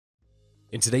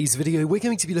In today's video, we're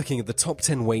going to be looking at the top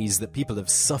 10 ways that people have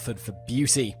suffered for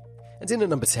beauty. And in at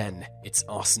number 10, it's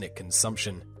arsenic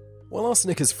consumption. While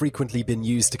arsenic has frequently been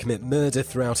used to commit murder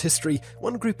throughout history,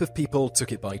 one group of people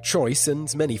took it by choice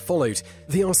and many followed.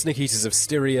 The arsenic eaters of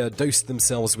Styria dosed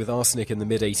themselves with arsenic in the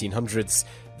mid-1800s.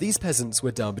 These peasants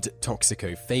were dubbed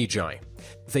toxicophagi.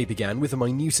 They began with a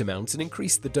minute amount and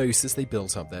increased the dose as they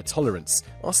built up their tolerance.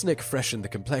 Arsenic freshened the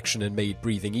complexion and made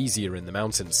breathing easier in the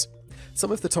mountains.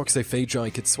 Some of the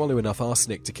toxicophagi could swallow enough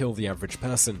arsenic to kill the average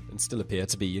person and still appear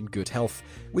to be in good health.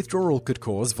 Withdrawal could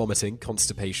cause vomiting,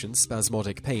 constipation,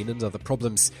 spasmodic pain, and other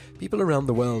problems. People around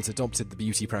the world adopted the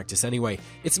beauty practice anyway.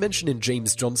 Its mention in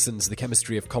James Johnson's The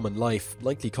Chemistry of Common Life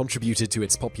likely contributed to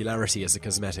its popularity as a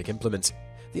cosmetic implement.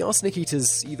 The arsenic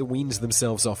eaters either weaned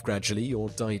themselves off gradually or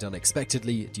died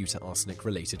unexpectedly due to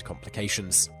arsenic-related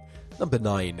complications. Number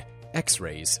 9.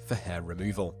 X-rays for hair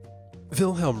removal.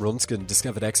 Wilhelm Röntgen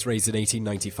discovered X-rays in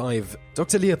 1895.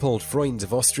 Dr. Leopold Freund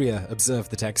of Austria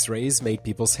observed that X-rays made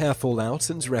people's hair fall out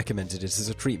and recommended it as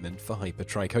a treatment for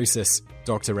hypertrichosis.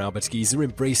 Dr. Albert Gieser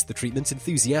embraced the treatment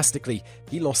enthusiastically.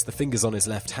 He lost the fingers on his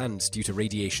left hand due to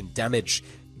radiation damage.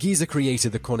 Gieser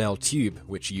created the Cornell tube,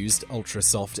 which used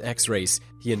ultra-soft X-rays.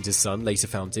 He and his son later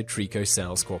founded Trico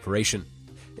Sales Corporation.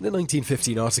 In a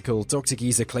 1915 article, Dr.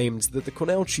 Gieser claimed that the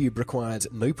Cornell tube required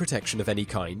no protection of any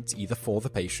kind, either for the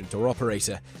patient or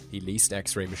operator. He leased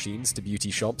X-ray machines to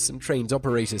beauty shops and trained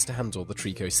operators to handle the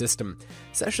Trico system.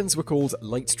 Sessions were called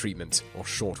light treatment or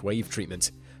short-wave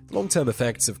treatment. The long-term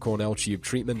effects of Cornell tube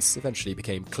treatments eventually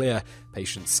became clear.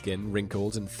 Patients' skin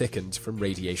wrinkled and thickened from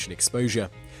radiation exposure.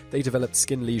 They developed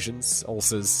skin lesions,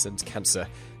 ulcers, and cancer.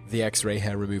 The X-ray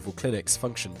hair removal clinics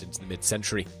functioned into the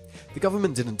mid-century. The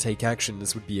government didn't take action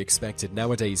as would be expected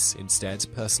nowadays. Instead,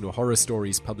 personal horror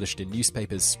stories published in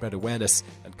newspapers spread awareness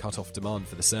and cut off demand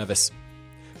for the service.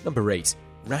 Number 8.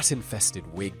 Rat-Infested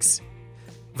Wigs.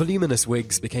 Voluminous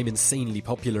wigs became insanely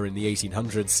popular in the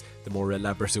 1800s. The more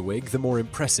elaborate a wig, the more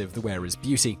impressive the wearer's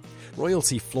beauty.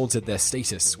 Royalty flaunted their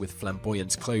status with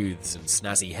flamboyant clothes and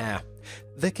snazzy hair.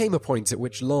 There came a point at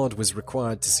which lard was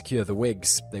required to secure the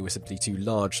wigs. They were simply too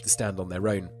large to stand on their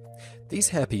own. These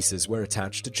hairpieces were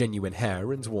attached to genuine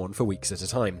hair and worn for weeks at a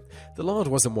time. The lard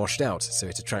wasn't washed out, so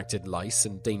it attracted lice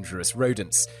and dangerous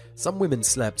rodents. Some women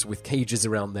slept with cages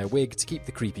around their wig to keep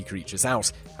the creepy creatures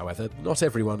out. However, not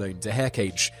everyone owned a hair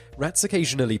cage. Rats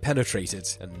occasionally penetrated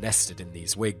and nested in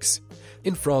these wigs.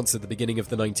 In France at the beginning of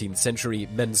the 19th century,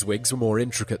 men's wigs were more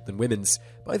intricate than women's.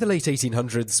 By the late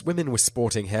 1800s, women were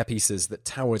sporting hairpieces that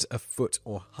towered a foot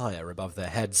or higher above their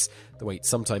heads. The weight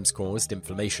sometimes caused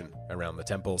inflammation around the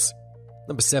temples.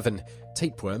 Number 7.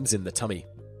 Tapeworms in the tummy.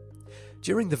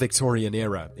 During the Victorian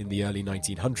era, in the early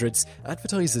 1900s,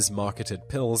 advertisers marketed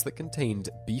pills that contained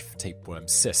beef tapeworm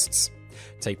cysts.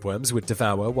 Tapeworms would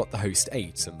devour what the host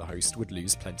ate, and the host would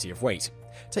lose plenty of weight.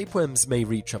 Tapeworms may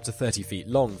reach up to 30 feet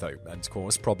long, though, and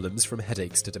cause problems from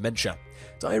headaches to dementia.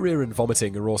 Diarrhea and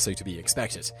vomiting are also to be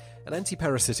expected. An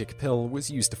antiparasitic pill was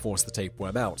used to force the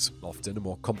tapeworm out, often a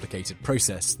more complicated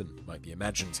process than might be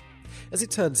imagined. As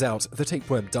it turns out, the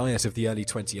tapeworm diet of the early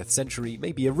 20th century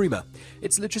may be a rumor.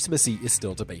 Its legitimacy is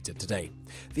still debated today.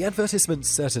 The advertisements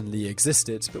certainly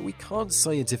existed, but we can't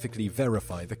scientifically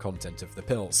verify the content of the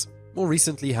pills. More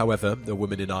recently, however, a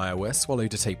woman in Iowa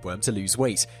swallowed a tapeworm to lose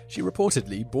weight. She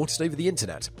reportedly bought it over the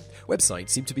internet. Websites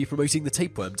seem to be promoting the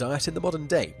tapeworm diet in the modern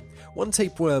day. One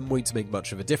tapeworm won't make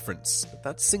much of a difference, but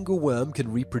that single worm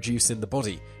can reproduce in the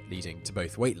body, leading to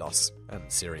both weight loss and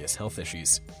serious health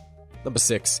issues. Number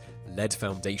 6. Lead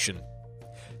foundation.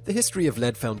 The history of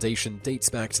lead foundation dates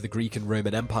back to the Greek and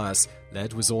Roman empires.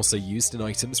 Lead was also used in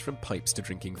items from pipes to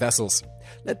drinking vessels.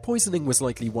 Lead poisoning was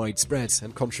likely widespread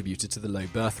and contributed to the low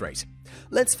birth rate.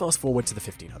 Let's fast forward to the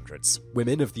 1500s.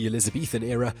 Women of the Elizabethan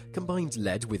era combined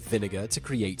lead with vinegar to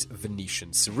create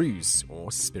Venetian ceruse,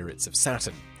 or spirits of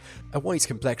Saturn. A white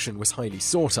complexion was highly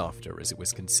sought after as it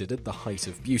was considered the height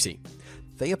of beauty.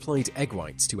 They applied egg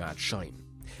whites to add shine.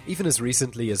 Even as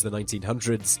recently as the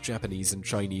 1900s, Japanese and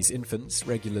Chinese infants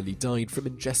regularly died from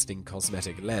ingesting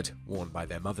cosmetic lead worn by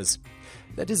their mothers.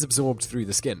 Lead is absorbed through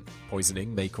the skin.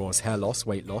 Poisoning may cause hair loss,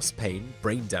 weight loss, pain,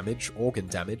 brain damage, organ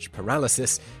damage,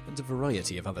 paralysis, and a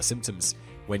variety of other symptoms.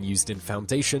 When used in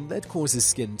foundation, lead causes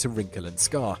skin to wrinkle and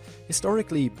scar.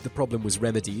 Historically, the problem was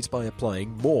remedied by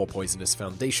applying more poisonous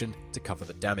foundation to cover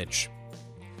the damage.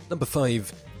 Number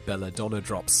 5. Belladonna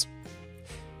Drops.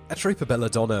 Atropa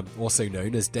belladonna, also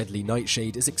known as deadly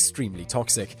nightshade, is extremely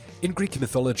toxic. In Greek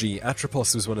mythology,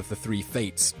 Atropos was one of the three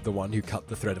fates, the one who cut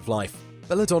the thread of life.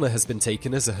 Belladonna has been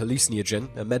taken as a hallucinogen,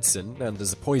 a medicine, and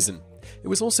as a poison. It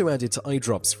was also added to eye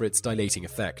drops for its dilating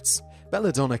effects.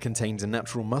 Belladonna contained a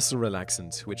natural muscle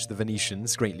relaxant, which the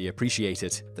Venetians greatly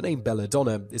appreciated. The name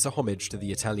Belladonna is a homage to the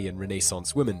Italian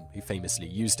Renaissance woman who famously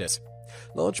used it.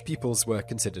 Large pupils were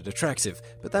considered attractive,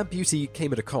 but that beauty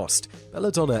came at a cost.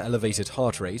 Belladonna elevated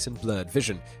heart rate and blurred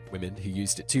vision. Women who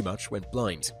used it too much went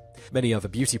blind. Many other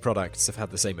beauty products have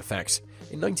had the same effect.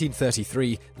 In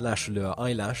 1933, Lash Lure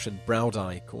eyelash and brow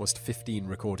dye caused 15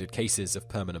 recorded cases of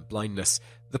permanent blindness.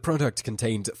 The product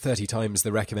contained 30 times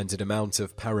the recommended amount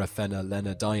of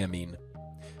paraphenyllenediamine.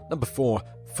 Number 4.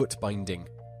 Foot binding.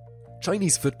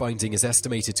 Chinese foot binding is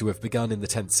estimated to have begun in the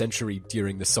 10th century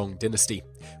during the Song dynasty.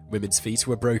 Women's feet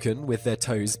were broken with their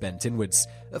toes bent inwards.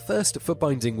 At first, foot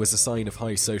binding was a sign of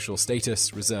high social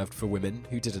status reserved for women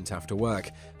who didn't have to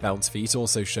work. Bound feet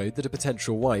also showed that a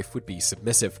potential wife would be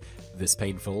submissive. This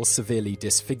painful, severely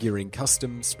disfiguring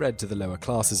custom spread to the lower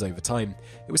classes over time.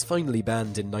 It was finally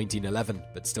banned in 1911,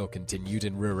 but still continued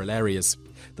in rural areas.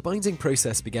 The binding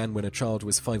process began when a child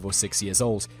was 5 or 6 years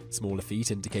old. Smaller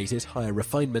feet indicated higher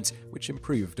refinement, which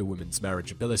improved a woman's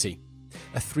marriageability.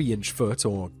 A 3-inch foot,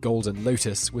 or golden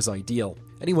lotus, was ideal.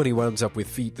 Anyone who wound up with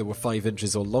feet that were 5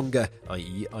 inches or longer,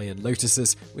 i.e. iron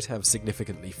lotuses, would have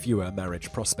significantly fewer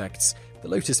marriage prospects. The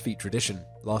lotus feet tradition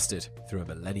lasted through a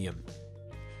millennium.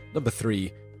 Number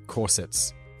 3.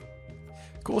 Corsets.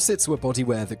 Corsets were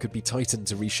bodywear that could be tightened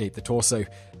to reshape the torso.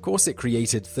 Corset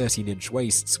created 13-inch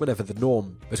waists whenever the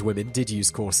norm, but women did use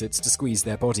corsets to squeeze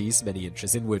their bodies many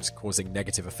inches inward, causing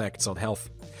negative effects on health.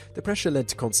 The pressure led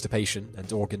to constipation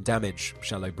and organ damage.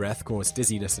 Shallow breath caused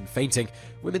dizziness and fainting.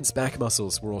 Women's back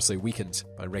muscles were also weakened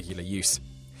by regular use.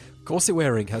 Corset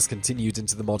wearing has continued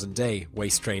into the modern day.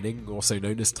 Waist training, also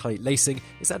known as tight lacing,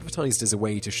 is advertised as a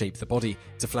way to shape the body,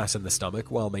 to flatten the stomach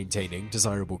while maintaining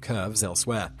desirable curves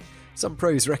elsewhere. Some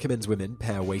pros recommend women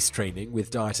pair waist training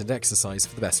with diet and exercise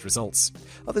for the best results.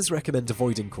 Others recommend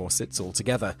avoiding corsets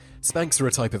altogether. Spanks are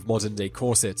a type of modern-day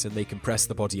corset, and they compress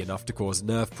the body enough to cause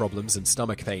nerve problems and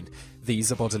stomach pain.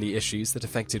 These are bodily issues that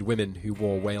affected women who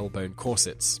wore whalebone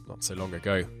corsets not so long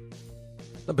ago.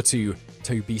 Number 2.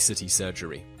 Tobesity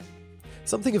surgery.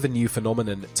 Something of a new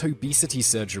phenomenon, tobesity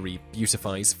surgery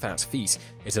beautifies fat feet.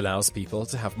 It allows people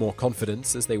to have more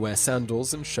confidence as they wear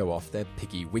sandals and show off their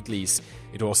piggy wigglies.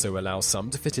 It also allows some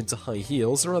to fit into high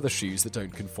heels or other shoes that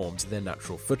don't conform to their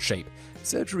natural foot shape.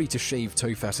 Surgery to shave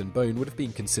toe fat and bone would have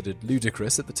been considered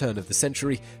ludicrous at the turn of the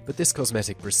century, but this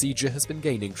cosmetic procedure has been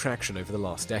gaining traction over the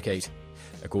last decade.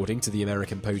 According to the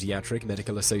American Podiatric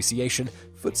Medical Association,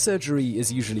 foot surgery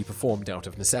is usually performed out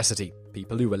of necessity.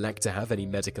 People who elect to have any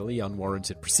medically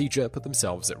unwarranted procedure put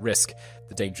themselves at risk.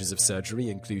 The dangers of surgery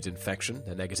include infection,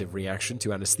 a negative reaction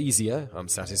to anesthesia,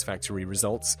 unsatisfactory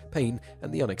results, pain,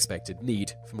 and the unexpected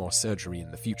need for more surgery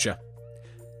in the future.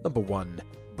 Number 1.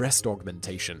 Breast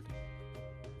augmentation.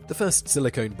 The first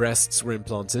silicone breasts were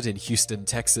implanted in Houston,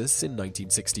 Texas in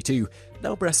 1962.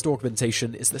 Now breast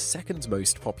augmentation is the second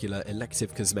most popular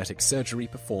elective cosmetic surgery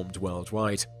performed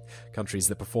worldwide. Countries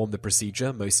that perform the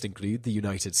procedure most include the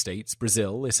United States,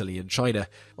 Brazil, Italy, and China.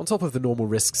 On top of the normal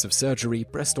risks of surgery,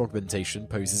 breast augmentation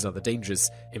poses other dangers.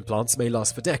 Implants may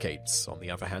last for decades. On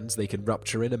the other hand, they can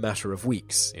rupture in a matter of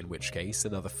weeks, in which case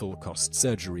another full-cost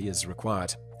surgery is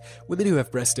required. Women who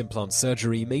have breast implant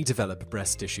surgery may develop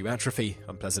breast tissue atrophy,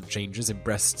 unpleasant changes in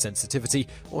breast sensitivity,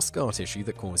 or scar tissue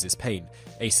that causes pain.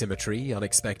 Asymmetry,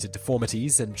 unexpected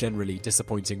deformities, and generally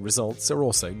disappointing results are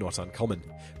also not uncommon.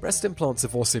 Breast implants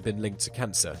have also been linked to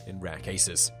cancer in rare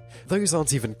cases. Those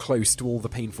aren't even close to all the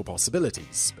painful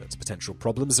possibilities, but potential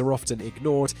problems are often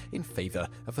ignored in favor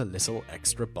of a little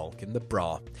extra bulk in the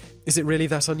bra. Is it really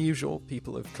that unusual?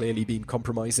 People have clearly been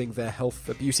compromising their health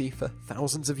for beauty for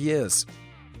thousands of years.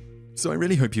 So I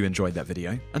really hope you enjoyed that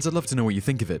video, and I'd love to know what you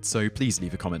think of it, so please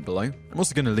leave a comment below. I'm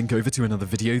also going to link over to another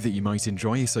video that you might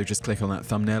enjoy, so just click on that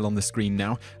thumbnail on the screen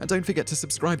now, and don't forget to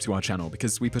subscribe to our channel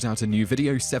because we put out a new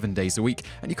video 7 days a week,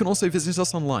 and you can also visit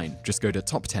us online. Just go to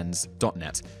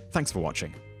TopTenz.net. Thanks for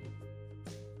watching.